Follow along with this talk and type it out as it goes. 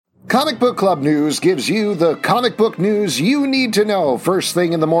Comic Book Club News gives you the comic book news you need to know first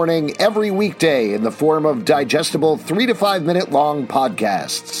thing in the morning every weekday in the form of digestible 3 to 5 minute long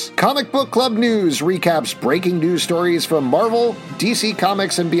podcasts. Comic Book Club News recaps breaking news stories from Marvel, DC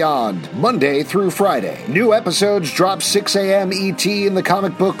Comics, and beyond, Monday through Friday. New episodes drop 6 a.m. ET in the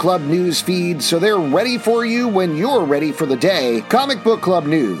Comic Book Club News feed, so they're ready for you when you're ready for the day. Comic Book Club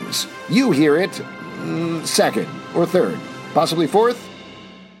News. You hear it second or third, possibly fourth.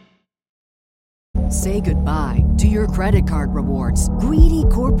 Say goodbye to your credit card rewards. Greedy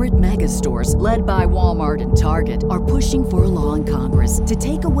corporate mega stores, led by Walmart and Target, are pushing for a law in Congress to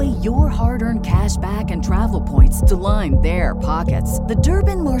take away your hard-earned cash back and travel points to line their pockets. The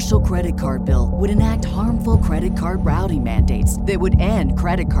Durbin-Marshall credit card bill would enact harmful credit card routing mandates that would end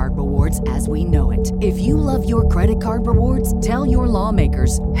credit card rewards as we know it. If you love your credit card rewards, tell your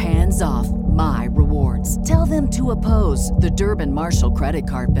lawmakers, hands off my rewards. Tell them to oppose the Durbin-Marshall credit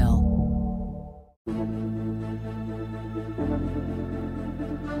card bill.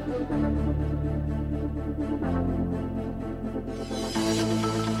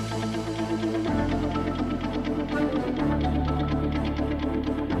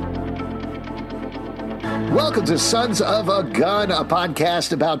 Welcome to Sons of a Gun, a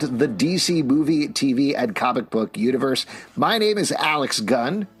podcast about the DC movie, TV, and comic book universe. My name is Alex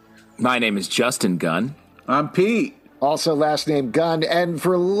Gunn. My name is Justin Gunn. I'm Pete. Also last name Gunn, and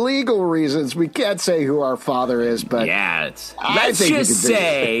for legal reasons, we can't say who our father is, but yeah, let's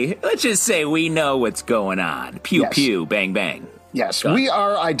just say we know what's going on. Pew Yes. pew, bang bang. Yes, we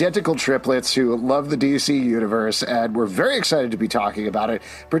are identical triplets who love the DC universe, and we're very excited to be talking about it,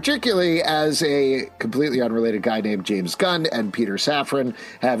 particularly as a completely unrelated guy named James Gunn and Peter Safran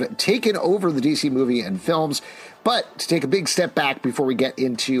have taken over the DC movie and films. But to take a big step back before we get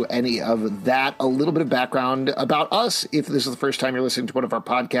into any of that, a little bit of background about us. If this is the first time you're listening to one of our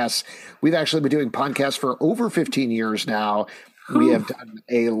podcasts, we've actually been doing podcasts for over 15 years now. We have done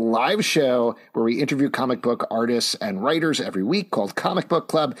a live show where we interview comic book artists and writers every week called Comic Book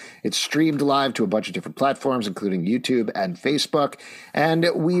Club. It's streamed live to a bunch of different platforms, including YouTube and Facebook. And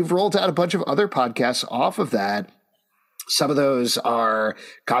we've rolled out a bunch of other podcasts off of that. Some of those are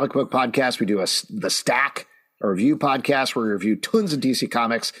comic book podcasts. We do The Stack, a review podcast where we review tons of DC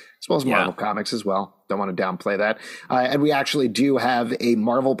comics, as well as Marvel comics as well. Don't want to downplay that. And we actually do have a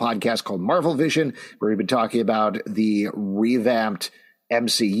Marvel podcast called Marvel Vision, where we've been talking about the revamped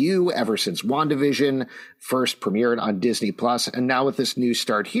MCU ever since WandaVision first premiered on Disney Plus. And now with this new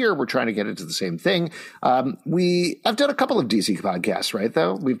start here, we're trying to get into the same thing. I've done a couple of DC podcasts, right,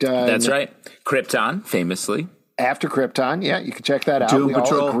 though? We've done... That's right. Krypton, famously. After Krypton, yeah, you can check that out. Doom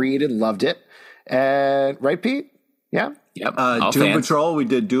Patrol. All agreed and loved it. And right, Pete? Yeah. Yep. Doom fans. Patrol. We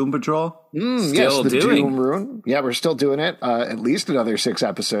did Doom Patrol. Still the doing. Doom Rune. Yeah, we're still doing it. At least another 6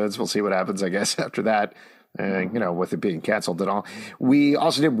 episodes. We'll see what happens, I guess, after that. With it being canceled and all. We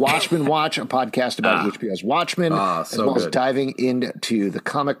also did Watchmen Watch, a podcast about HBO's Watchmen, as well as diving into the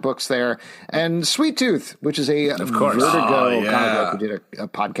comic books there. And Sweet Tooth, which is a Vertigo comic book. We did a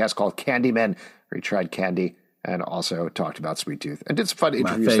podcast called Candyman, where he tried candy and also talked about Sweet Tooth and did some fun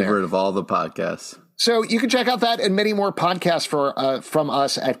interviews there. My favorite of all the podcasts. So you can check out that and many more podcasts from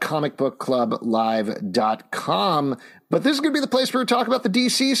us at comicbookclublive.com. But this is going to be the place where we talk about the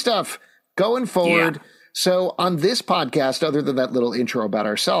DC stuff going forward. Yeah. So on this podcast, other than that little intro about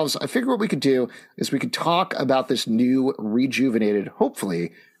ourselves, I figured what we could do is we could talk about this new rejuvenated,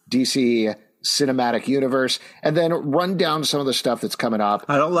 hopefully, DC cinematic universe, and then run down some of the stuff that's coming up.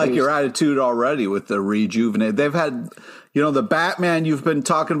 I don't like your attitude already with the rejuvenate. They've had, the Batman, you've been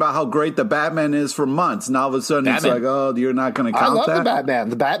talking about how great the Batman is for months. Now all of a sudden it's like, oh, you're not going to count that? I love the Batman.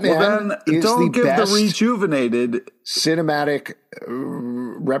 The Batman is don't the give best the rejuvenated cinematic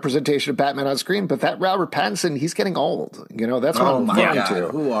representation of Batman on screen, but that Robert Pattinson, he's getting old. That's what I'm referring to.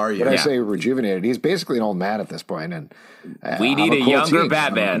 Who are you? When I say rejuvenated, he's basically an old man at this point, and we need a younger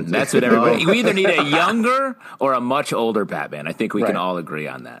Batman. That's what everybody. We either need a younger or a much older Batman. I think we can all agree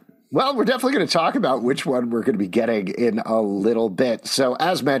on that. Well, we're definitely going to talk about which one we're going to be getting in a little bit. So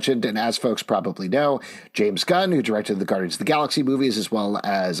as mentioned, and as folks probably know, James Gunn, who directed the Guardians of the Galaxy movies, as well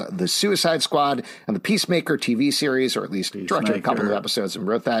as the Suicide Squad and the Peacemaker TV series, or at least directed a couple of episodes and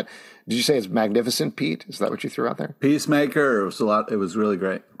wrote that. Did you say it's magnificent, Pete? Is that what you threw out there? Peacemaker. It was a lot. It was really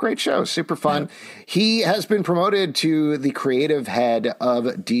great. Great show. Super fun. Yeah. He has been promoted to the creative head of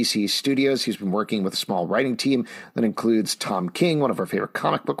DC Studios. He's been working with a small writing team that includes Tom King, one of our favorite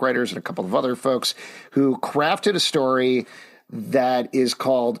comic book writers, and a couple of other folks who crafted a story that is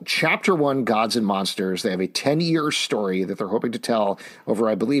called Chapter 1, Gods and Monsters. They have a 10-year story that they're hoping to tell over,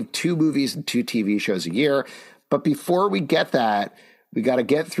 I believe, 2 movies and 2 TV shows a year. But before we get that, We got to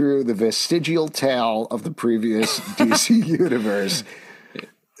get through the vestigial tale of the previous DC universe.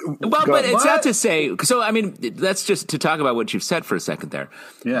 Well, but it's not to say. So, I mean, that's just to talk about what you've said for a second there.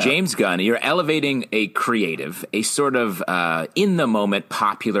 Yeah. James Gunn, you're elevating a creative, a sort of in the moment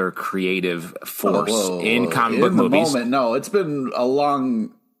popular creative force in comic book movies. In the moment, no, it's been a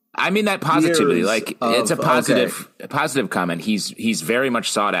long. I mean that positively. Like it's a positive comment. He's very much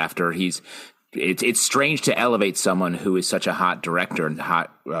sought after. It's strange to elevate someone who is such a hot director and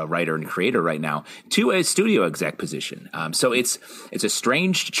hot writer and creator right now to a studio exec position. So it's a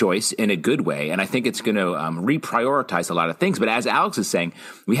strange choice in a good way, and I think it's going to reprioritize a lot of things. But as Alex is saying,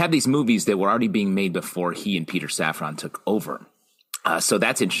 we have these movies that were already being made before he and Peter Safran took over. So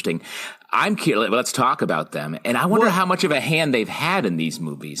that's interesting. I'm curious. Let's talk about them. And I wonder how much of a hand they've had in these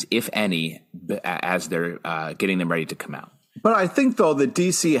movies, if any, as they're getting them ready to come out. But I think, though, that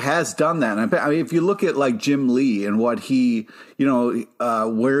DC has done that. And I mean, if you look at like Jim Lee and what he,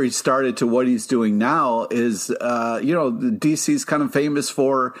 where he started to what he's doing now is, DC's kind of famous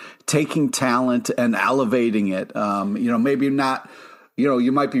for taking talent and elevating it. Maybe not.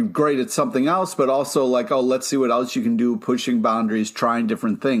 You might be great at something else, but also like, let's see what else you can do, pushing boundaries, trying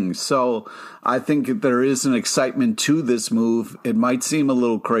different things. So I think there is an excitement to this move. It might seem a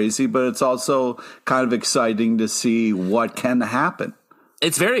little crazy, but it's also kind of exciting to see what can happen.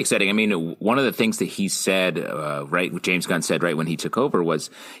 It's very exciting. I mean, one of the things that he said, James Gunn said right when he took over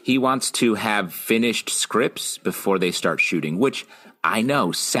was he wants to have finished scripts before they start shooting, which I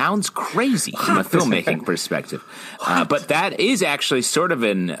know sounds crazy from a filmmaking perspective, but that is actually sort of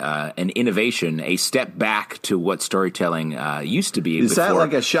an innovation, a step back to what storytelling used to be. Is that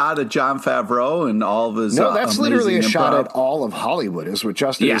like a shot at Jon Favreau and all of his? No, that's literally a shot at all of Hollywood, is what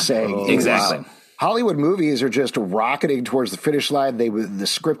Justin is saying. Exactly. Wow. Hollywood movies are just rocketing towards the finish line. The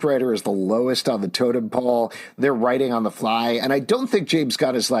scriptwriter is the lowest on the totem pole. They're writing on the fly, and I don't think James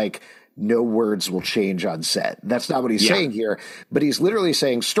Gunn is like, no words will change on set. That's not what he's saying here, but he's literally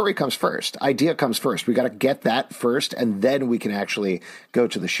saying story comes first, idea comes first. We got to get that first, and then we can actually go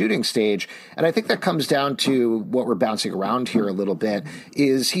to the shooting stage. And I think that comes down to what we're bouncing around here a little bit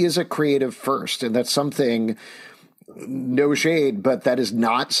is he is a creative first, and that's something. No shade, but that is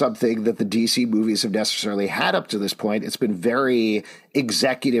not something that the DC movies have necessarily had up to this point. It's been very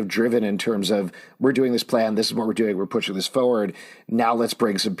executive driven in terms of we're doing this plan, this is what we're doing, we're pushing this forward. Now let's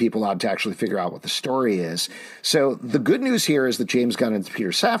bring some people on to actually figure out what the story is. So the good news here is that James Gunn and Peter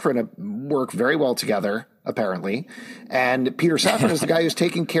Safran work very well together, apparently. And Peter Safran is the guy who's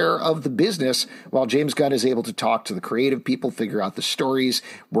taking care of the business while James Gunn is able to talk to the creative people, figure out the stories,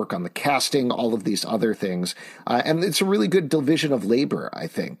 work on the casting, all of these other things. And it's a really good division of labor, I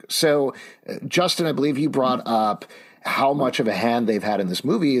think. So, Justin, I believe you brought up how much of a hand they've had in this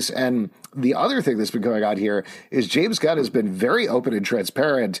movies. And the other thing that's been going on here is James Gunn has been very open and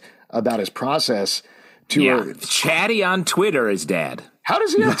transparent about his process. Chatty on Twitter is dad. How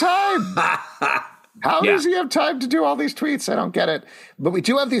does he have time? How does he have time to do all these tweets? I don't get it. But we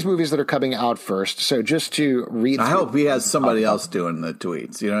do have these movies that are coming out first. So just to read I hope he has somebody else doing the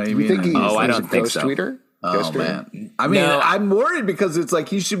tweets. You know what I mean? Think I don't think so. Tweeter? Man. I mean, I'm worried because it's like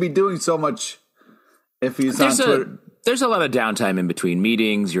he should be doing so much if he's on Twitter. There's a lot of downtime in between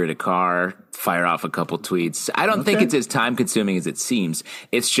meetings. You're in a car, fire off a couple tweets. I don't think it's as time consuming as it seems.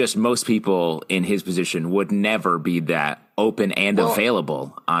 It's just most people in his position would never be that open and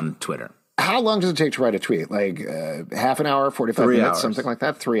available on Twitter. How long does it take to write a tweet? Like half an hour, 45 minutes, something like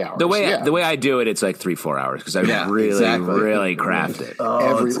that? 3 hours. The way I do it, it's like 3-4 hours because I really craft it.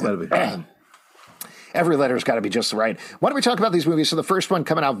 Every letter's got to be just right. Why don't we talk about these movies? So the first one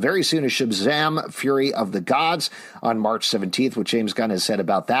coming out very soon is Shazam! Fury of the Gods on March 17th. What James Gunn has said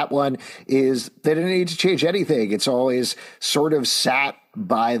about that one is they didn't need to change anything. It's always sort of sat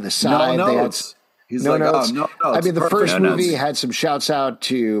by the side. No notes. He's no notes. No, I mean, the first movie had some shouts out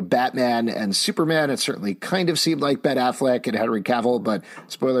to Batman and Superman. It certainly kind of seemed like Ben Affleck and Henry Cavill, but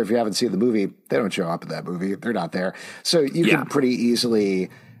spoiler if you haven't seen the movie, they don't show up in that movie. They're not there. So you can pretty easily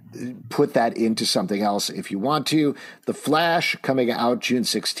put that into something else if you want to. The Flash coming out June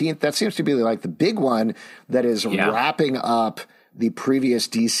 16th. That seems to be like the big one that is wrapping up the previous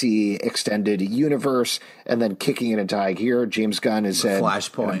DC extended universe and then kicking it into high gear. James Gunn has said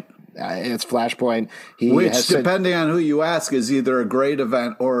Flashpoint. It's Flashpoint. Which, depending on who you ask, is either a great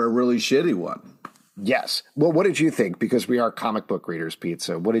event or a really shitty one. Yes. Well, what did you think? Because we are comic book readers, Pete.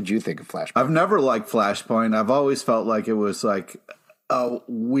 So what did you think of Flashpoint? I've never liked Flashpoint. I've always felt like it was like a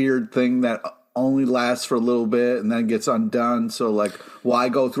weird thing that only lasts for a little bit and then gets undone. So, like, why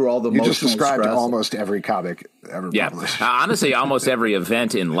go through all the you emotional just described stress? almost every comic ever published. Honestly, almost every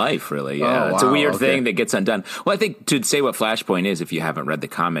event in life, really. Yeah, Oh, it's a wow, weird okay. thing that gets undone. Well, I think to say what Flashpoint is, if you haven't read the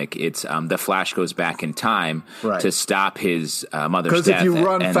comic, it's the Flash goes back in time to stop his mother's death. Because if you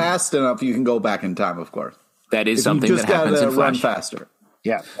run fast enough, you can go back in time, of course. That is If something you just that happens in gotta run Flash. faster.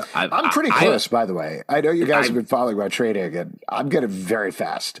 Yeah, I'm pretty close, by the way. I know you guys have been following my trading, and I'm getting very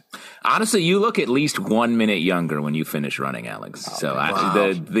fast. Honestly, you look at least 1 minute younger when you finish running, Alex.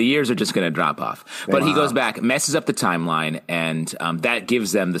 The years are just going to drop off. But he goes back, messes up the timeline, and that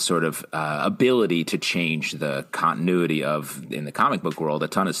gives them the sort of ability to change the continuity of, in the comic book world, a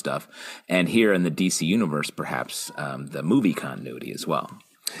ton of stuff. And here in the DC universe, perhaps the movie continuity as well.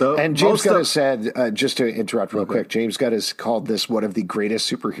 And James Gunn has said, just to interrupt real quick, James Gunn has called this one of the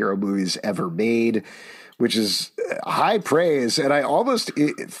greatest superhero movies ever made, which is high praise. And I almost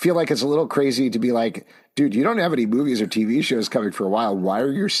feel like it's a little crazy to be like, dude, you don't have any movies or TV shows coming for a while. Why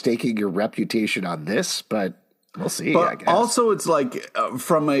are you staking your reputation on this? But we'll see, I guess. Also, it's like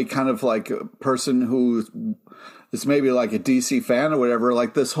from a kind of like person who is maybe like a DC fan or whatever,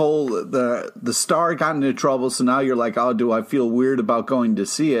 like this whole, the star got into trouble. So now you're like, oh, do I feel weird about going to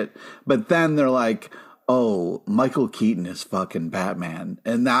see it? But then they're like, oh, Michael Keaton is fucking Batman.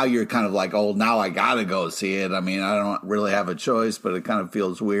 And now you're kind of like, oh, now I got to go see it. I mean, I don't really have a choice, but it kind of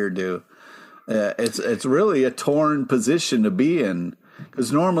feels weird to, it's really a torn position to be in.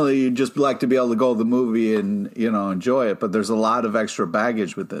 Because normally you just like to be able to go to the movie and, you know, enjoy it. But there's a lot of extra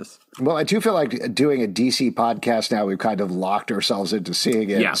baggage with this. Well, I do feel like doing a DC podcast now, we've kind of locked ourselves into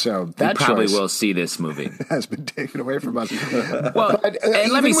seeing it. Yeah, so that probably will see this movie. has been taken away from us. Well, but,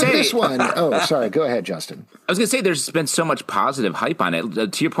 and let me say this one. Oh, sorry. Go ahead, Justin. I was going to say there's been so much positive hype on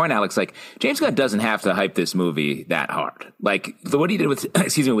it. To your point, Alex, like James Gunn doesn't have to hype this movie that hard. Like what he did with with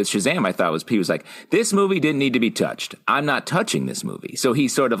Shazam, I thought he was like, this movie didn't need to be touched. I'm not touching this movie. So he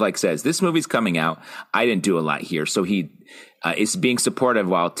sort of like says, this movie's coming out. I didn't do a lot here. So he is being supportive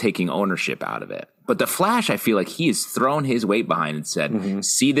while taking ownership out of it. But The Flash, I feel like he has thrown his weight behind and said,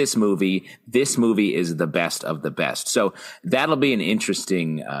 see this movie. This movie is the best of the best. So that'll be an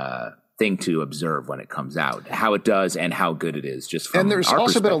interesting thing to observe when it comes out, how it does and how good it is. Just from and there's our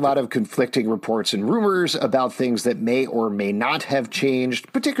also been a perspective. lot of conflicting reports and rumors about things that may or may not have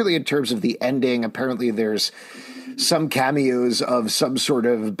changed, particularly in terms of the ending. Apparently there's some cameos of some sort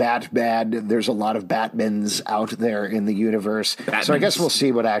of Batman. There's a lot of Batmans out there in the universe. So I guess we'll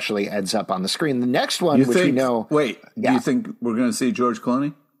see what actually ends up on the screen. The next one, we know... Wait, do you think we're going to see George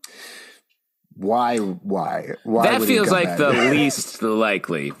Clooney? Why that feels like the least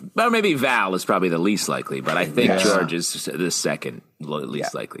likely. Or maybe Val is probably the least likely, but I think George is the second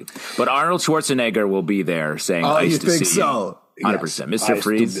least likely. But Arnold Schwarzenegger will be there saying, "Oh, nice you to think see so? You. 100%. Mr.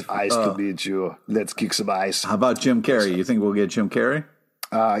 Freeze. Nice to meet you. Let's kick some ice. How about Jim Carrey? You think we'll get Jim Carrey?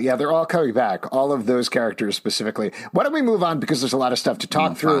 Yeah, they're all coming back. All of those characters specifically. Why don't we move on because there's a lot of stuff to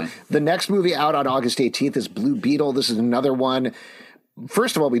talk through. Fine. The next movie out on August 18th is Blue Beetle. This is another one.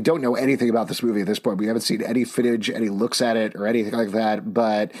 First of all, we don't know anything about this movie at this point. We haven't seen any footage, any looks at it, or anything like that.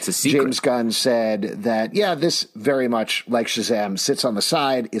 But James Gunn said that, yeah, this very much, like Shazam, sits on the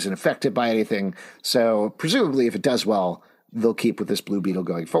side, isn't affected by anything. So presumably, if it does well, they'll keep with this Blue Beetle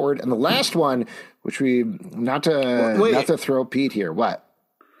going forward. And the last one, which not to throw Pete here, what?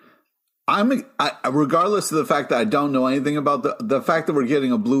 Regardless of the fact that I don't know anything about the fact that we're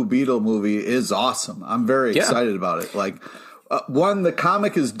getting a Blue Beetle movie is awesome. I'm very excited about it. Like, one, the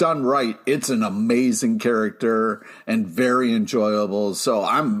comic is done right. It's an amazing character and very enjoyable. So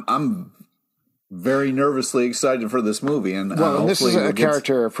I'm very nervously excited for this movie. And this is a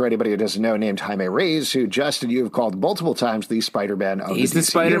character, for anybody who doesn't know, named Jaime Reyes, who, Justin, you have called multiple times the Spider-Man of the DC universe. He's the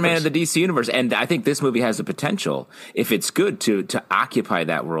Spider-Man of the DC universe. And I think this movie has the potential, if it's good, to occupy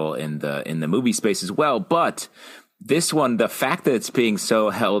that role in the movie space as well. But this one, the fact that it's being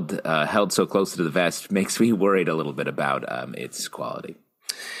so held so close to the vest makes me worried a little bit about its quality.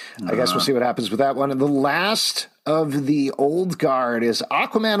 I guess we'll see what happens with that one. And the last of the old guard is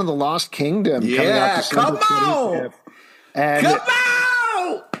Aquaman and the Lost Kingdom. Yeah, coming out come on! And come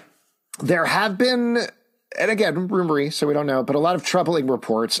on! There have been, and again, rumory, so we don't know, but a lot of troubling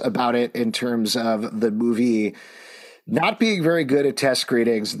reports about it in terms of the movie not being very good at test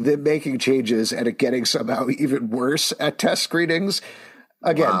screenings, then making changes, and it getting somehow even worse at test screenings.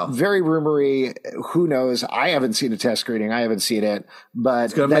 Again, very rumory. Who knows? I haven't seen a test screening. I haven't seen it,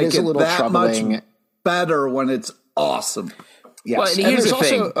 but that is a little troubling. Much better when it's awesome. Yes. Well, and here's the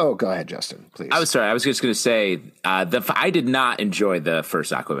thing. Oh, go ahead, Justin, please. I was just going to say I did not enjoy the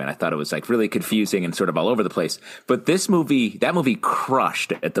first Aquaman. I thought it was like really confusing and sort of all over the place. But that movie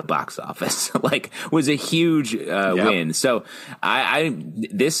crushed at the box office. Like, was a huge win. So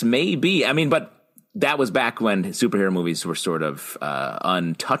this may be. I mean, but that was back when superhero movies were sort of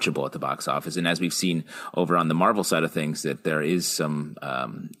untouchable at the box office. And as we've seen over on the Marvel side of things, that there is some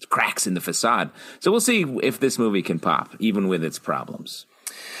cracks in the facade. So we'll see if this movie can pop, even with its problems.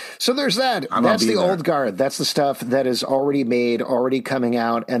 So there's that. That's the old guard. That's the stuff that is already made, already coming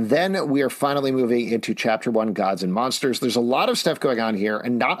out. And then we are finally moving into Chapter 1, Gods and Monsters. There's a lot of stuff going on here,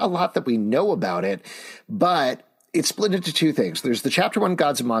 and not a lot that we know about it, but it's split into two things. There's the Chapter 1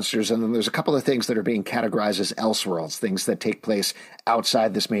 Gods and Monsters, and then there's a couple of things that are being categorized as Elseworlds, things that take place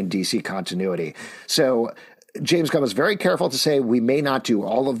outside this main DC continuity. So James Gunn was very careful to say we may not do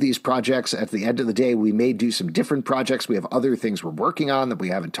all of these projects. At the end of the day, we may do some different projects. We have other things we're working on that we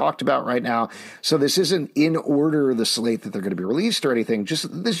haven't talked about right now. So this isn't in order the slate that they're going to be released or anything. This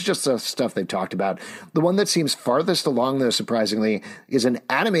is just the stuff they've talked about. The one that seems farthest along, though, surprisingly, is an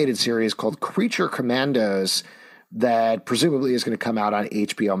animated series called Creature Commandos, that presumably is going to come out on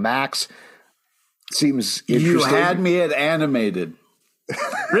HBO Max. Seems interesting. You had me at animated.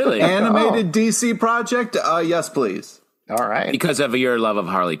 Really? Animated DC project? Yes, please. All right. Because of your love of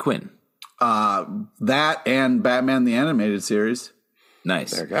Harley Quinn. That and Batman the Animated Series.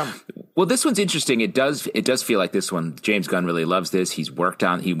 Nice. There you go. Well, this one's interesting. It does feel like this one, James Gunn really loves this. He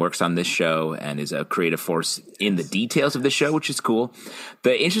works on this show and is a creative force in the details of the show, which is cool.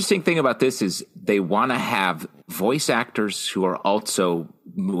 The interesting thing about this is they want to have voice actors who are also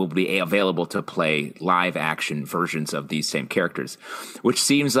will be available to play live action versions of these same characters, which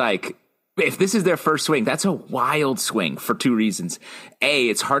seems like, if this is their first swing, that's a wild swing for two reasons. A,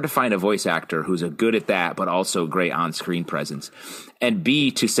 it's hard to find a voice actor who's good at that, but also great on-screen presence. And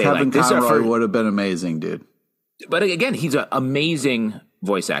B, to say Kevin like this Conroy would have been amazing, dude. But again, he's an amazing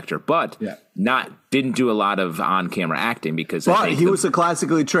voice actor, but didn't do a lot of on-camera acting because he was a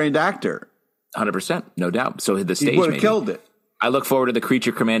classically trained actor. 100%, no doubt. So the stage he would have killed it. I look forward to the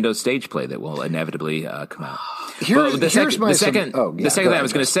Creature Commandos stage play that will inevitably come out. The second thing I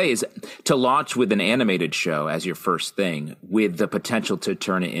was going to say is to launch with an animated show as your first thing with the potential to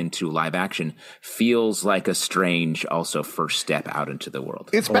turn it into live action feels like a strange also first step out into the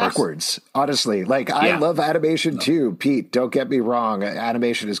world. It's backwards, honestly. Like, I love animation too, Pete. Don't get me wrong.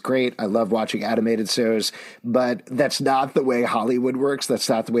 Animation is great. I love watching animated shows, but that's not the way Hollywood works. That's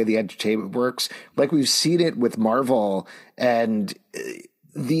not the way the entertainment works. Like, we've seen it with Marvel and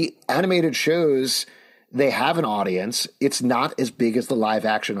the animated shows. They have an audience. It's not as big as the live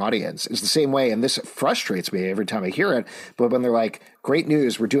action audience. It's the same way, and this frustrates me every time I hear it, but when they're like, great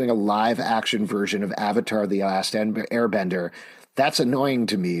news, we're doing a live action version of Avatar: The Last Airbender, that's annoying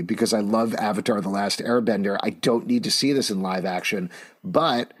to me because I love Avatar: The Last Airbender. I don't need to see this in live action,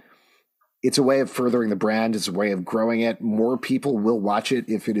 but it's a way of furthering the brand. It's a way of growing it. More people will watch it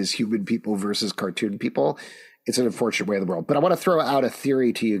if it is human people versus cartoon people. It's an unfortunate way of the world. But I want to throw out a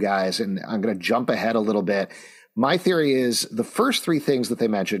theory to you guys, and I'm going to jump ahead a little bit. My theory is the first three things that they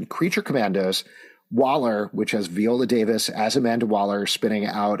mentioned, Creature Commandos, Waller, which has Viola Davis as Amanda Waller spinning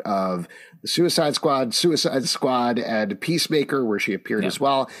out of the Suicide Squad, and Peacemaker, where she appeared as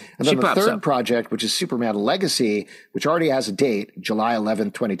well. And then the third project, which is Superman Legacy, which already has a date, July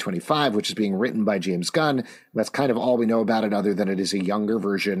 11th, 2025, which is being written by James Gunn. That's kind of all we know about it, other than it is a younger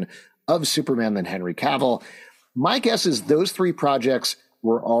version of Superman than Henry Cavill. My guess is those three projects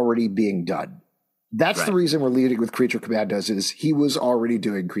were already being done. That's the reason we're leading with Creature Commandos, is he was already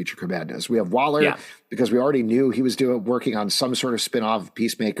doing Creature Commandos. We have Waller because we already knew he was working on some sort of spin-off of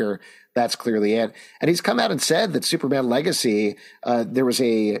Peacemaker. That's clearly it. And he's come out and said that Superman Legacy, there was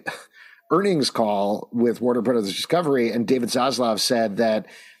a earnings call with Warner Brothers Discovery, and David Zaslav said that,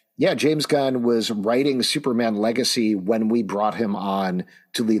 James Gunn was writing Superman Legacy when we brought him on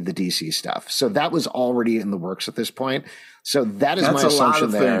to lead the DC stuff. So that was already in the works at this point. So that's my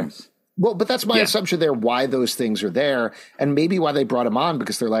assumption there. Things. Well, but that's my assumption there, why those things are there, and maybe why they brought him on,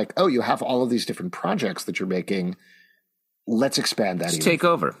 because they're like, oh, you have all of these different projects that you're making. Let's expand that. Just take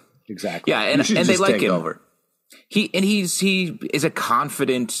over. Exactly. Yeah, and they like him. Over. He is a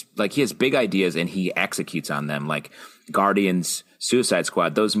confident, like, he has big ideas and he executes on them. Like Guardians, Suicide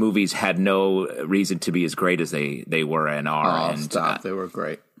Squad, those movies had no reason to be as great as they were and are. They were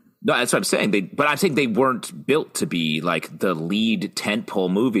great. No, that's what I'm saying. But I'm saying they weren't built to be like the lead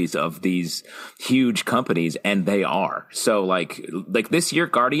tentpole movies of these huge companies, and they are. So like this year,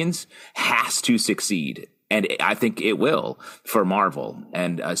 Guardians has to succeed. And I think it will for Marvel.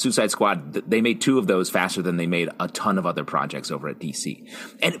 And Suicide Squad, they made 2 of those faster than they made a ton of other projects over at DC.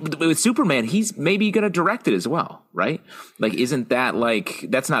 And with Superman, he's maybe going to direct it as well, right? Like, isn't that like,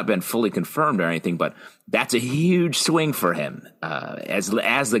 that's not been fully confirmed or anything, but that's a huge swing for him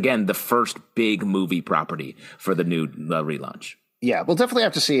as again, the first big movie property for the new relaunch. Yeah, we'll definitely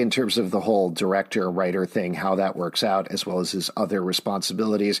have to see in terms of the whole director-writer thing, how that works out, as well as his other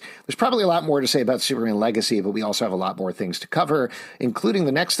responsibilities. There's probably a lot more to say about Superman Legacy, but we also have a lot more things to cover, including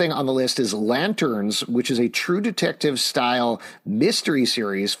the next thing on the list is Lanterns, which is a True Detective-style mystery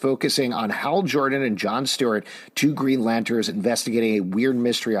series focusing on Hal Jordan and Jon Stewart, 2 Green Lanterns investigating a weird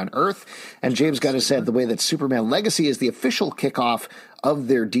mystery on Earth. And James Gunn has said the way that Superman Legacy is the official kickoff of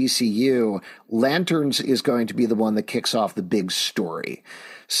their DCU, Lanterns is going to be the one that kicks off the big story.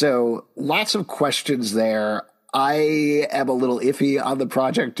 So lots of questions there. I am a little iffy on the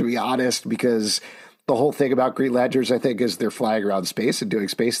project, to be honest, because the whole thing about Green Lanterns, I think, is they're flying around space and doing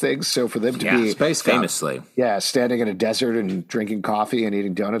space things. So for them to be space famously, standing in a desert and drinking coffee and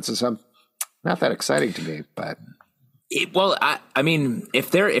eating donuts and something, not that exciting to me. But I mean, if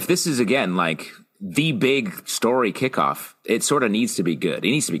this is again like the big story kickoff, it sort of needs to be good. It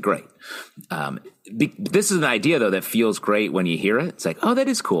needs to be great. This is an idea, though, that feels great when you hear it. It's like, oh, that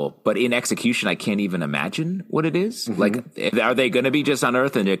is cool. But in execution, I can't even imagine what it is. Mm-hmm. Like, are they going to be just on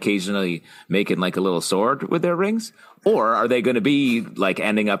Earth and occasionally making like a little sword with their rings? Or are they going to be like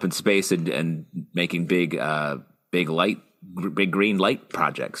ending up in space and making big green light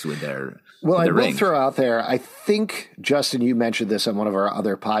projects with their Well, I will ring? Throw out there, I think, Justin, you mentioned this on one of our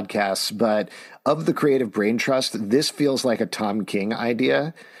other podcasts, but of the Creative Brain Trust, this feels like a Tom King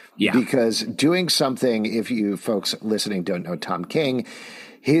idea. Yeah. Because doing something, if you folks listening don't know Tom King,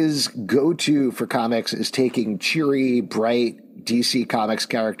 his go-to for comics is taking cheery, bright DC Comics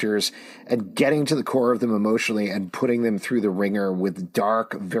characters and getting to the core of them emotionally and putting them through the ringer with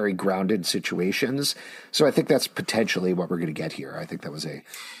dark, very grounded situations. So I think that's potentially what we're going to get here. I think that was a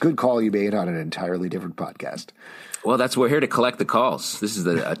good call you made on an entirely different podcast. Well, we're here to collect the calls. This is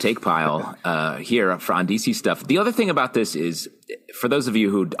a take pile here on DC stuff. The other thing about this is, for those of you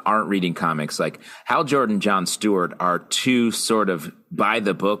who aren't reading comics, like Hal Jordan, Jon Stewart are 2 sort of by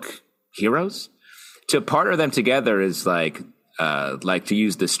the book heroes. To partner them together is like to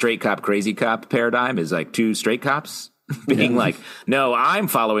use the straight cop, crazy cop paradigm is like 2 straight cops being like, no, I'm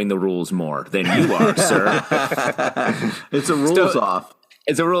following the rules more than you are, sir. It's a rules off.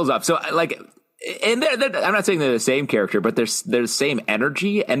 It's a rules off. So like, and I'm not saying they're the same character, but they're the same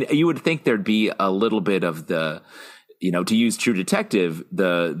energy. And you would think there'd be a little bit of the, to use True Detective,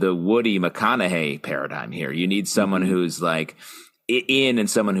 the Woody McConaughey paradigm here. You need someone who's like in and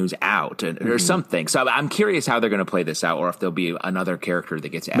someone who's out or something. So I'm curious how they're going to play this out, or if there'll be another character that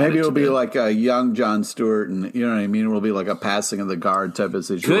gets added. Maybe it'll be like a young Jon Stewart, and you know what I mean? It'll be like a passing of the guard type of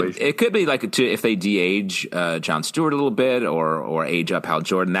situation. It could be like if they de-age Jon Stewart a little bit or age up Hal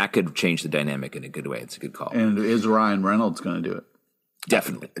Jordan. That could change the dynamic in a good way. It's a good call. And is Ryan Reynolds going to do it?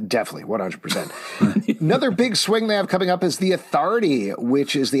 Definitely, 100%. Another big swing they have coming up is The Authority,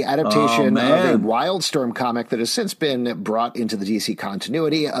 which is the adaptation of a Wildstorm comic that has since been brought into the DC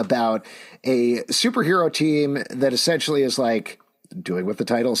continuity about a superhero team that essentially is like doing what the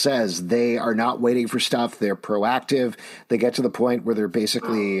title says. They are not waiting for stuff. They're proactive. They get to the point where they're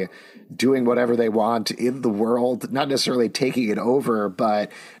basically doing whatever they want in the world, not necessarily taking it over, but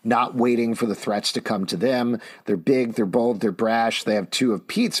not waiting for the threats to come to them. They're big, they're bold, they're brash. They have 2 of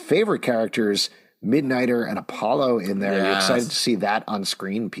Pete's favorite characters, Midnighter and Apollo, in there. Yes. You're excited to see that on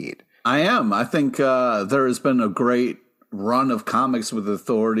screen, Pete? I am. I think there has been a great run of comics with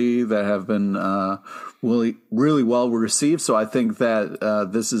Authority that have been really well received. So I think that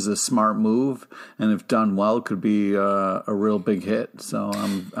this is a smart move, and if done well, could be a real big hit. So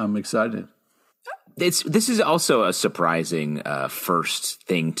I'm excited. This is also a surprising first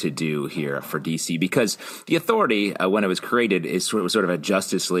thing to do here for DC, because the Authority, when it was created, is sort of a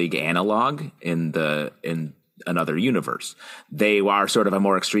Justice League analog in another universe. They are sort of a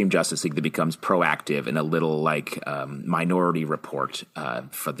more extreme Justice League that becomes proactive in a little like Minority Report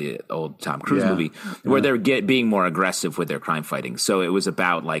for the old Tom Cruise movie, where they're being more aggressive with their crime fighting. So it was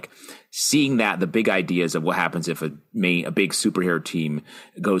about like seeing the big ideas of what happens if a big superhero team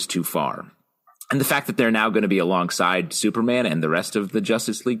goes too far. And the fact that they're now going to be alongside Superman and the rest of the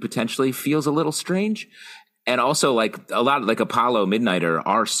Justice League potentially feels a little strange. And also like a lot like Apollo, Midnighter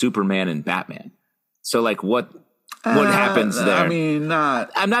are Superman and Batman. So like what happens there? I mean,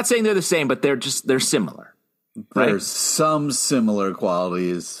 I'm not saying they're the same, but they're similar. Right? There's some similar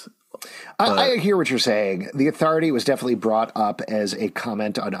qualities. I hear what you're saying. The Authority was definitely brought up as a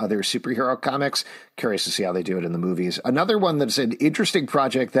comment on other superhero comics. Curious to see how they do it in the movies. Another one that's an interesting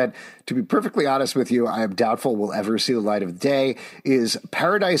project that, to be perfectly honest with you, I am doubtful will ever see the light of day is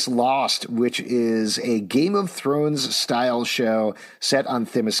Paradise Lost, which is a Game of Thrones style show set on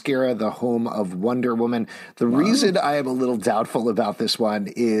Themyscira, the home of Wonder Woman. The reason I am a little doubtful about this one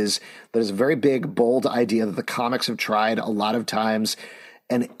is that it's a very big, bold idea that the comics have tried a lot of times.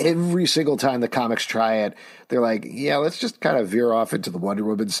 And every single time the comics try it, they're like, yeah, let's just kind of veer off into the Wonder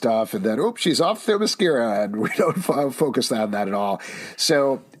Woman stuff. And then, she's off Themyscira. And we don't focus on that at all.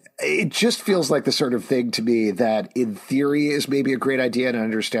 So it just feels like the sort of thing to me that in theory is maybe a great idea, and I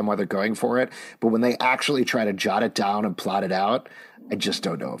understand why they're going for it. But when they actually try to jot it down and plot it out, I just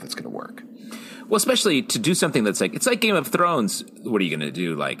don't know if it's going to work. Well, especially to do something that's like, it's like Game of Thrones. What are you going to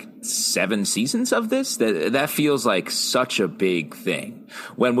do? Like 7 seasons of this? That feels like such a big thing.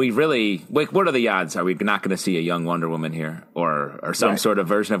 When we really, like, what are the odds? Are we not going to see a young Wonder Woman here or some sort of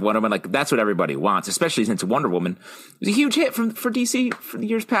version of Wonder Woman? Like, that's what everybody wants, especially since Wonder Woman was a huge hit for DC for the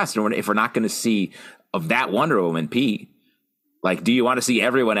years past. And if we're not going to see of that Wonder Woman, Pete, like, do you want to see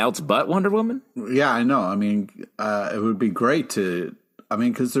everyone else but Wonder Woman? Yeah, I know. I mean, it would be great to. I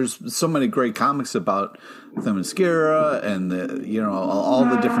mean, because there's so many great comics about Themyscira and all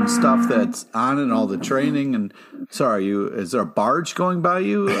the different stuff that's on it, and all the training. And sorry, is there a barge going by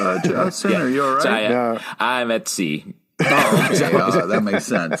you, Justin? Are you all right? I'm at sea. That makes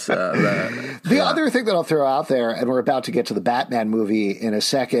sense. The other thing that I'll throw out there, and we're about to get to the Batman movie in a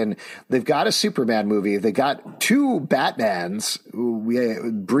second, they've got a Superman movie. They got 2 Batmans.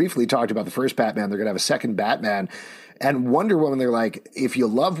 We briefly talked about the first Batman. They're going to have a second Batman. And Wonder Woman, they're like, if you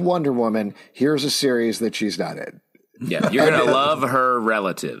love Wonder Woman, here's a series that she's not in. Yeah, you're going to love her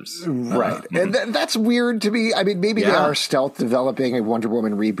relatives. Right. And that's weird to me. I mean, maybe they are stealth developing a Wonder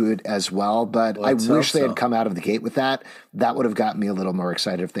Woman reboot as well, but I wish they had come out of the gate with that. That would have gotten me a little more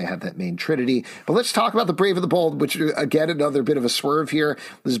excited if they had that main trinity. But let's talk about The Brave and the Bold, which, again, another bit of a swerve here.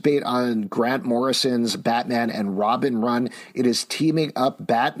 This is based on Grant Morrison's Batman and Robin run. It is teaming up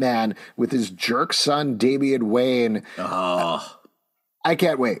Batman with his jerk son, Damian Wayne. Oh. I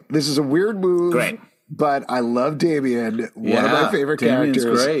can't wait. This is a weird move. Great. But I love Damian, one of my favorite Damian's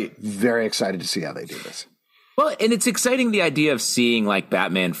characters. Great. Very excited to see how they do this. Well, and it's exciting, the idea of seeing like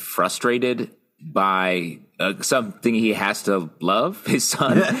Batman frustrated by something he has to love, his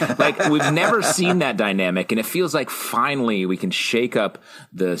son. Like, we've never seen that dynamic, and it feels like finally we can shake up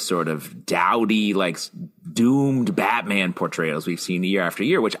the sort of dowdy, like doomed Batman portrayals we've seen year after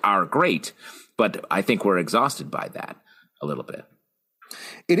year, which are great, but I think we're exhausted by that a little bit.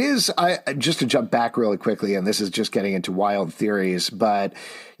 It is, just to jump back really quickly, and this is just getting into wild theories, but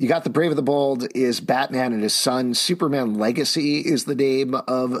you got The Brave and the Bold is Batman and his son. Superman Legacy is the name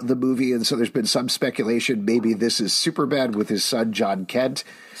of the movie, and so there's been some speculation maybe this is Superman with his son, John Kent.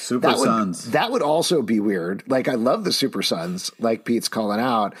 Super Sons. That would also be weird. Like, I love the Super Sons, like Pete's calling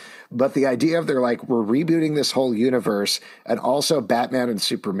out, but the idea of they're like, we're rebooting this whole universe, and also Batman and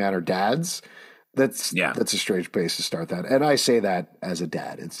Superman are dads. That's a strange place to start that. And I say that as a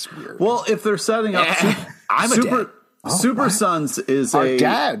dad. It's weird. Well, if they're setting up I'm a dad. Super Sons is Our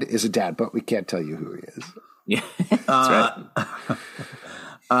dad is a dad, but we can't tell you who he is. Yeah. That's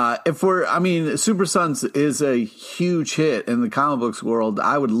right. Super Sons is a huge hit in the comic books world.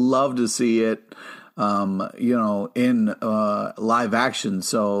 I would love to see it in live action.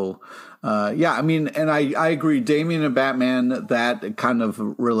 So and I agree. Damian and Batman, that kind of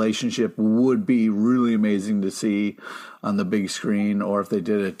relationship would be really amazing to see on the big screen, or if they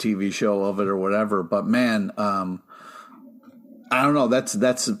did a TV show of it or whatever. But man, I don't know.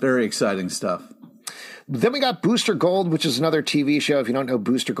 That's very exciting stuff. Then we got Booster Gold, which is another TV show. If you don't know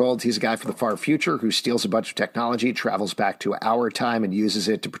Booster Gold, he's a guy from the far future who steals a bunch of technology, travels back to our time, and uses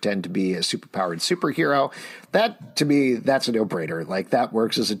it to pretend to be a superpowered superhero. That, to me, that's a no-brainer. Like, that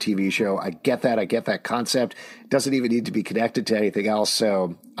works as a TV show. I get that. I get that concept. It doesn't even need to be connected to anything else,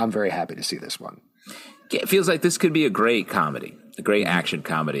 so I'm very happy to see this one. It feels like this could be a great comedy, a great action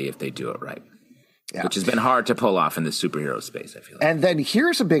comedy if they do it right. Yeah. Which has been hard to pull off in the superhero space, I feel like. And then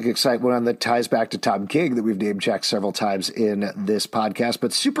here's a big excitement one that ties back to Tom King that we've name-checked several times in this podcast.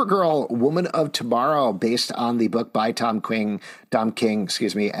 But Supergirl, Woman of Tomorrow, based on the book by Tom King, and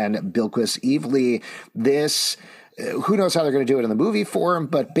Bilquis Evely. This, who knows how they're going to do it in the movie form,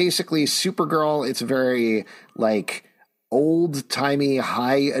 but basically Supergirl, it's very, old-timey,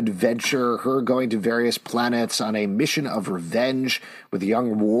 high adventure, her going to various planets on a mission of revenge with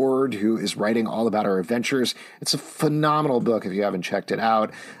young Ward, who is writing all about her adventures. It's a phenomenal book if you haven't checked it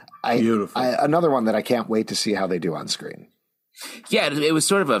out. Beautiful. Another one that I can't wait to see how they do on screen. Yeah, it was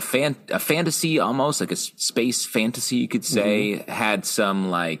sort of a fantasy, almost like a space fantasy, you could say. Mm-hmm. Had some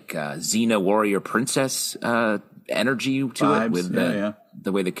like Xena warrior princess energy to Vibes. It with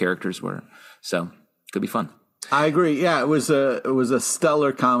the way the characters were. So could be fun. I agree. Yeah, it was a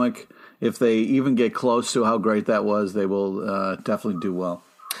stellar comic. If they even get close to how great that was, they will definitely do well.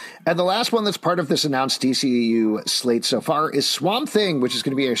 And the last one that's part of this announced DCEU slate so far is Swamp Thing, which is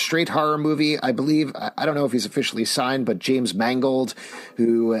going to be a straight horror movie. I believe, I don't know if he's officially signed, but James Mangold,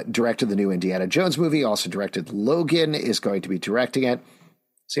 who directed the new Indiana Jones movie, also directed Logan, is going to be directing it.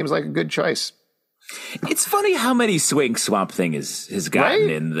 Seems like a good choice. It's funny how many swings Swamp Thing has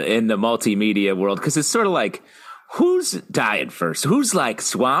gotten in the multimedia world, because it's sort of like, who's dying first? Who's like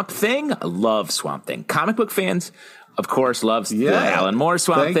Swamp Thing? I love Swamp Thing. Comic book fans, of course, loves the Alan Moore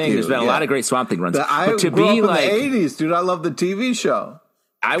Swamp Thing. There's been a lot of great Swamp Thing runs. But to grew be up like in the 80s, dude, I love the TV show.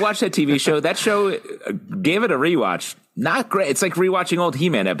 I watched that TV show. That show gave it a rewatch. Not great. It's like rewatching old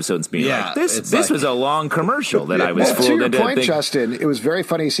He-Man episodes, being like, this was a long commercial that I was fooled into. To your point, Justin, it was very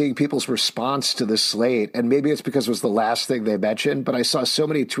funny seeing people's response to this slate, and maybe it's because it was the last thing they mentioned, but I saw so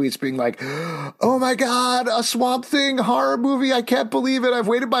many tweets being like, oh my God, a Swamp Thing horror movie. I can't believe it. I've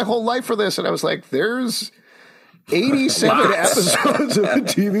waited my whole life for this. And I was like, there's 87 episodes of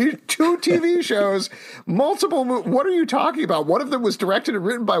the two TV shows, multiple. What are you talking about? One of them was directed and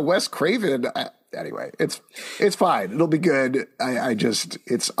written by Wes Craven. Anyway, it's fine. It'll be good.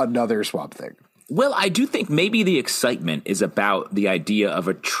 It's another Swamp Thing. Well, I do think maybe the excitement is about the idea of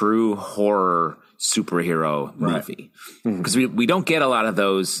a true horror superhero movie, because we don't get a lot of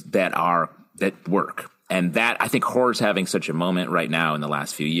those that work. And that, I think horror's having such a moment right now in the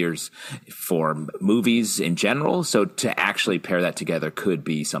last few years for movies in general. So to actually pair that together could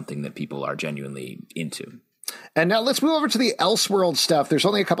be something that people are genuinely into. And now let's move over to the Elseworld stuff. There's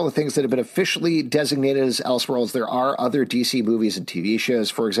only a couple of things that have been officially designated as Elseworlds. There are other DC movies and TV shows.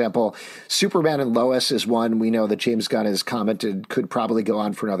 For example, Superman and Lois is one we know that James Gunn has commented could probably go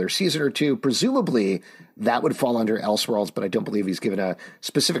on for another season or two. Presumably, that would fall under Elseworlds, but I don't believe he's given a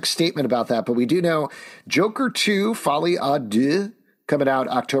specific statement about that. But we do know Joker 2, Folie à Deux, coming out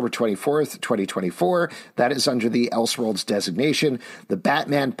October 24th, 2024. That is under the Elseworlds designation. The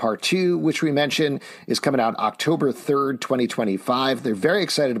Batman Part 2, which we mentioned, is coming out October 3rd, 2025. They're very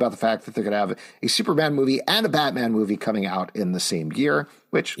excited about the fact that they're going to have a Superman movie and a Batman movie coming out in the same year,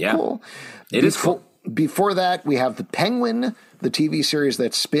 which cool. It is cool. Before that, we have The Penguin, the TV series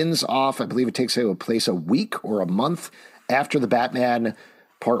that spins off. I believe it takes place a week or a month after the Batman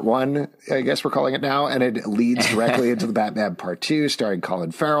Part 1, I guess we're calling it now, and it leads directly into the Batman Part 2, starring Colin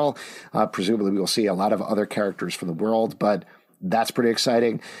Farrell. Presumably, we will see a lot of other characters from the world, but that's pretty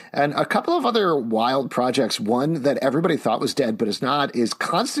exciting. And a couple of other wild projects. One that everybody thought was dead, but is not, is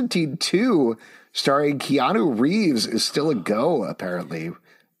Constantine 2, starring Keanu Reeves, is still a go, apparently.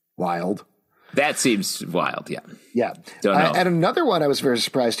 Wild. That seems wild, yeah. Yeah. Don't know. And another one I was very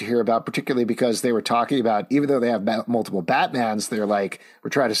surprised to hear about, particularly because they were talking about, even though they have multiple Batmans, they're like, we're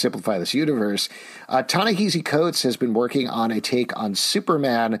trying to simplify this universe. Ta-Nehisi Coates has been working on a take on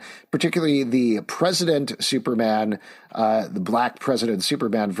Superman, particularly the President Superman, the Black President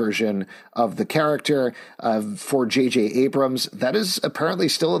Superman version of the character for J.J. Abrams. That is apparently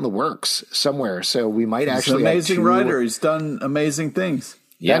still in the works somewhere, so we might actually have He's an amazing writer. He's done amazing things.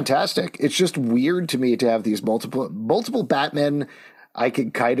 Yeah. Fantastic. It's just weird to me to have these multiple Batmen I can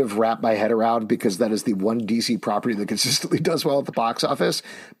kind of wrap my head around, because that is the one DC property that consistently does well at the box office.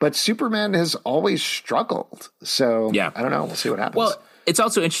 But Superman has always struggled. So I don't know. We'll see what happens. Well, it's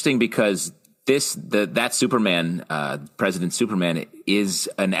also interesting because that Superman, President Superman, is is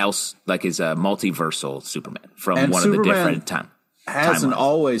a multiversal Superman from one of the different times. Hasn't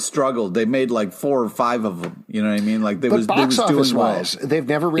always struggled. They made like 4 or 5 of them. You know what I mean? Like box office wise, they've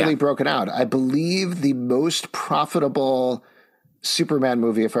never really broken out. I believe the most profitable Superman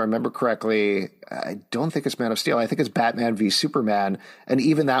movie, if I remember correctly, I don't think it's Man of Steel. I think it's Batman v Superman, and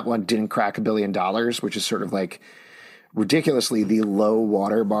even that one didn't crack $1 billion, which is sort of like ridiculously the low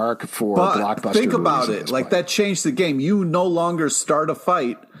watermark for blockbuster. Think about it. Like that changed the game. You no longer start a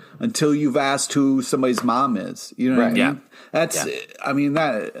fight until you've asked who somebody's mom is. You know what I mean? Yeah. That's, I mean,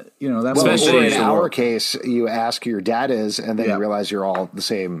 that, you know, that's especially in our case, you ask who your dad is, and then you realize you're all the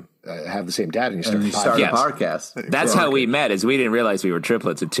same, have the same dad, and you start a podcast. That's how we met, is we didn't realize we were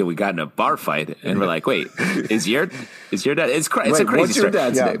triplets until we got in a bar fight, and we're like, wait, is your dad? It's a crazy what's your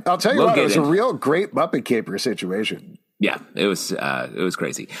dad's name? I'll tell you what, it was a real great Muppet Caper situation. Yeah, it was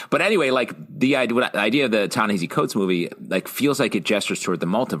crazy. But anyway, like the idea of the Ta-Nehisi Coates movie, like feels like it gestures toward the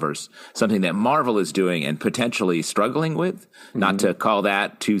multiverse, something that Marvel is doing and potentially struggling with. Not to call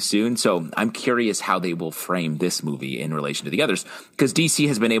that too soon. So I'm curious how they will frame this movie in relation to the others, because DC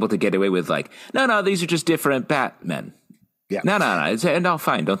has been able to get away with like, no, these are just different Batmen. Yeah. No. And all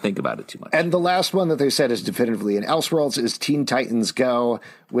fine. Don't think about it too much. And the last one that they said is definitively in Elseworlds is Teen Titans Go,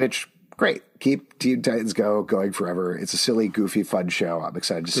 which, great. Keep Teen Titans Go going forever. It's a silly, goofy, fun show. I'm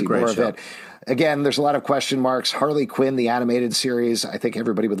excited to see more of it. Again, there's a lot of question marks. Harley Quinn, the animated series, I think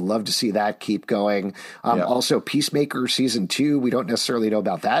everybody would love to see that keep going. Also, Peacemaker Season 2, we don't necessarily know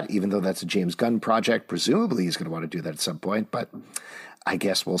about that, even though that's a James Gunn project. Presumably he's going to want to do that at some point, but I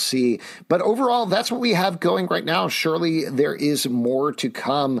guess we'll see. But overall, that's what we have going right now. Surely there is more to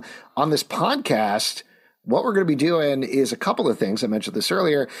come on this podcast. What we're going to be doing is a couple of things. I mentioned this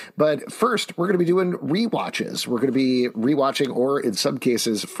earlier, but first we're going to be doing rewatches. We're going to be rewatching, or in some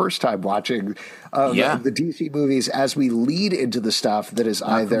cases, first time watching the DC movies as we lead into the stuff that is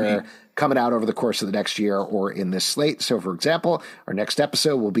either coming out over the course of the next year or in this slate. So, for example, our next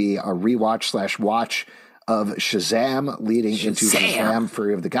episode will be a rewatch/watch of Shazam, leading into Shazam,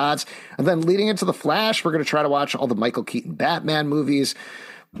 Fury of the Gods. And then leading into The Flash, we're going to try to watch all the Michael Keaton Batman movies.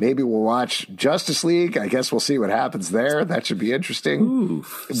 Maybe we'll watch Justice League. I guess we'll see what happens there. That should be interesting. Ooh,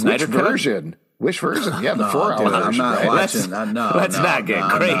 Which version? Which version? Yeah, the 4-hour version. I'm not watching. Let's not get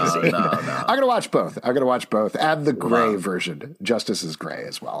crazy. I'm going to watch both. And the gray version. Justice is gray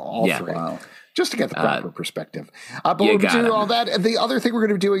as well. All three. Wow. Just to get the proper perspective. But we'll do all that. And the other thing we're going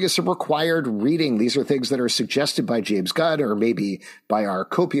to be doing is some required reading. These are things that are suggested by James Gunn or maybe by our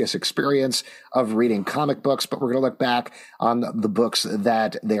copious experience of reading comic books. But we're going to look back on the books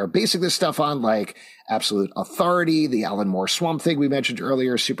that they are basing this stuff on, like Absolute Authority, the Alan Moore Swamp Thing we mentioned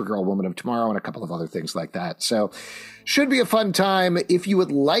earlier, Supergirl, Woman of Tomorrow, and a couple of other things like that. So should be a fun time. If you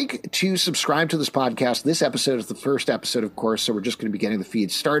would like to subscribe to this podcast, this episode is the first episode, of course, so we're just going to be getting the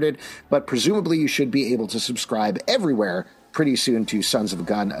feed started. But presumably you should be able to subscribe everywhere pretty soon to Sons of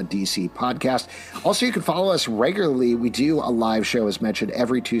Gunn, a DC podcast. Also, you can follow us regularly. We do a live show, as mentioned,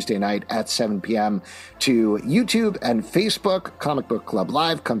 every Tuesday night at 7 p.m. to YouTube and Facebook, Comic Book Club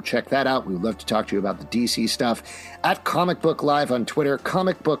Live. Come check that out. We would love to talk to you about the DC stuff at Comic Book Live on Twitter,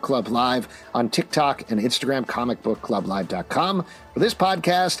 Comic Book Club Live on TikTok and Instagram, comicbookclublive.com for this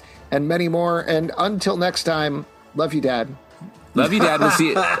podcast and many more. And until next time, love you, Dad. Love you, Dad. Let's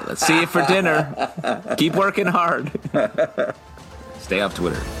see you for dinner. Keep working hard. Stay off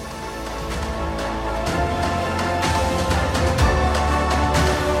Twitter.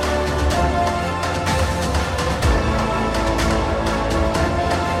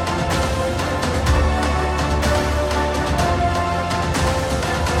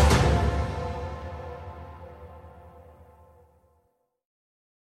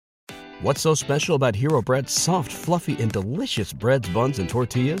 What's so special about Hero Bread's soft, fluffy, and delicious breads, buns, and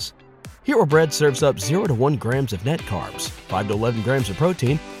tortillas? Hero Bread serves up 0 to 1 grams of net carbs, 5 to 11 grams of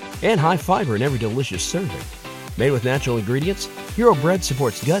protein, and high fiber in every delicious serving. Made with natural ingredients, Hero Bread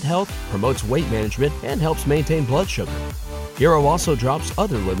supports gut health, promotes weight management, and helps maintain blood sugar. Hero also drops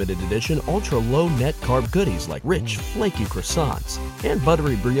other limited edition ultra-low net carb goodies like rich, flaky croissants and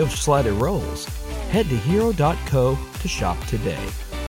buttery brioche slider rolls. Head to hero.co to shop today.